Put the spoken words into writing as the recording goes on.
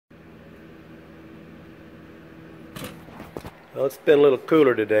Well, it's been a little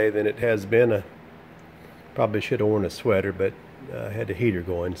cooler today than it has been. I probably should have worn a sweater, but I had the heater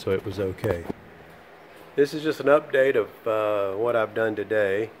going, so it was okay. This is just an update of what I've done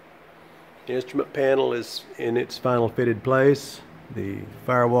today. The instrument panel is in its final fitted place. The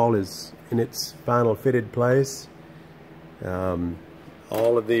firewall is in its final fitted place.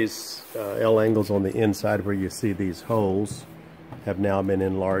 All of these L angles on the inside where you see these holes have now been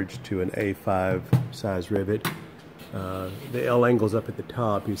enlarged to an A5 size rivet. The L angles up at the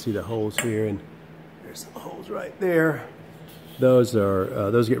top, you see the holes here, and there's some holes right there. Those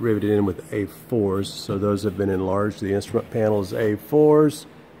get riveted in with A4s, so those have been enlarged. The instrument panel is A4s.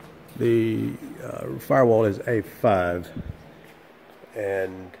 The firewall is A5,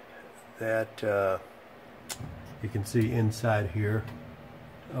 and that you can see inside here.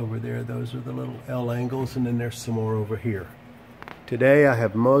 Over there, those are the little L angles, and then there's some more over here. Today I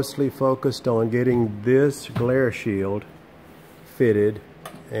have mostly focused on getting this glare shield fitted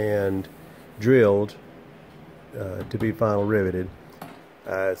and drilled to be final riveted.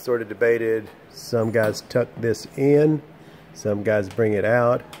 I sort of debated, some guys tuck this in, some guys bring it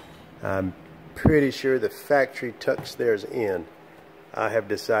out. I'm pretty sure the factory tucks theirs in. I have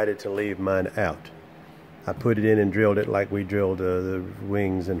decided to leave mine out. I put it in and drilled it like we drilled the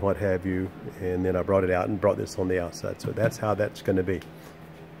wings and what have you, and then I brought it out and brought this on the outside. So that's how that's going to be.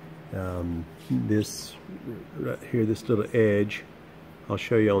 This right here, this little edge, I'll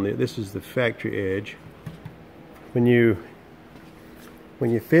show you on this is the factory edge. When you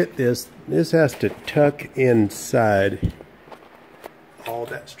fit this, this has to tuck inside all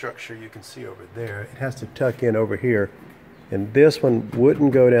that structure you can see over there. It has to tuck in over here. And this one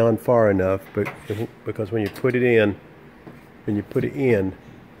wouldn't go down far enough, but because when you put it in,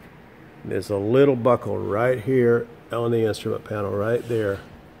 there's a little buckle right here on the instrument panel, right there.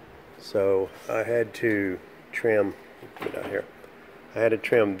 So I had to trim, put it out here. I had to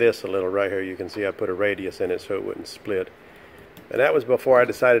trim this a little right here. You can see I put a radius in it so it wouldn't split. And that was before I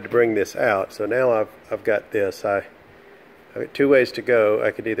decided to bring this out. So now I've got this. I've got two ways to go.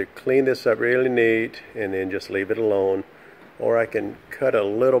 I could either clean this up really neat and then just leave it alone, or I can cut a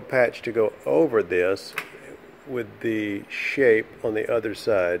little patch to go over this with the shape on the other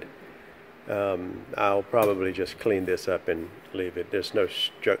side. I'll probably just clean this up and leave it. There's no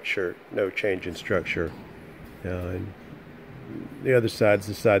structure, no change in structure. And the other side's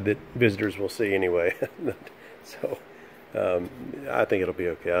the side that visitors will see anyway. So I think it'll be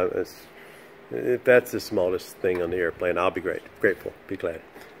okay. If that's the smallest thing on the airplane, I'll be grateful, be glad.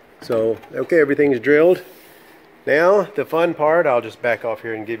 So, okay, everything's drilled. Now, the fun part, I'll just back off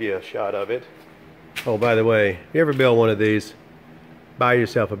here and give you a shot of it. Oh, by the way, if you ever build one of these, buy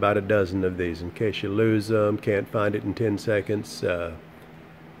yourself about a dozen of these in case you lose them, can't find it in 10 seconds,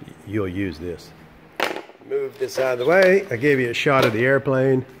 you'll use this. Move this out of the way. I gave you a shot of the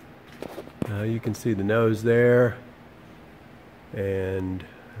airplane. You can see the nose there. And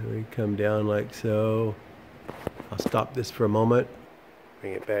we come down like so. I'll stop this for a moment.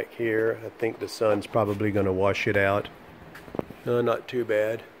 Bring it back here. I think the sun's probably going to wash it out. No, not too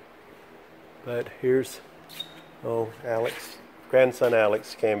bad. But here's, Alex, grandson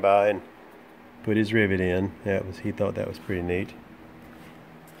Alex came by and put his rivet in. He thought that was pretty neat.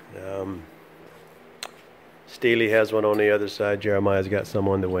 Steely has one on the other side. Jeremiah's got some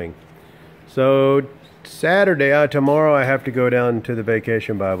on the wing. So Saturday, tomorrow I have to go down to the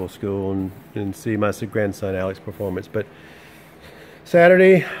Vacation Bible School and see my grandson Alex performance. But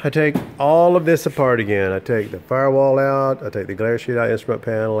Saturday, I take all of this apart again. I take the firewall out, I take the glare sheet out, instrument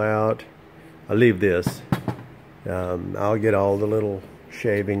panel out. I leave this. I'll get all the little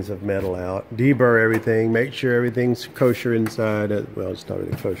shavings of metal out, deburr everything, make sure everything's kosher inside. Well, it's not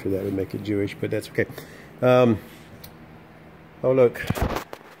really kosher, that would make it Jewish, but that's okay. Oh look,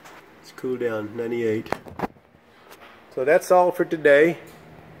 it's cool down, 98. So that's all for today.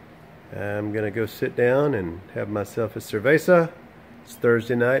 I'm gonna go sit down and have myself a cerveza. It's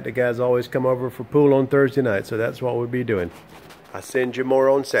Thursday night. The guys always come over for pool on Thursday night, so that's what we'll be doing. I'll send you more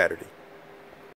on Saturday.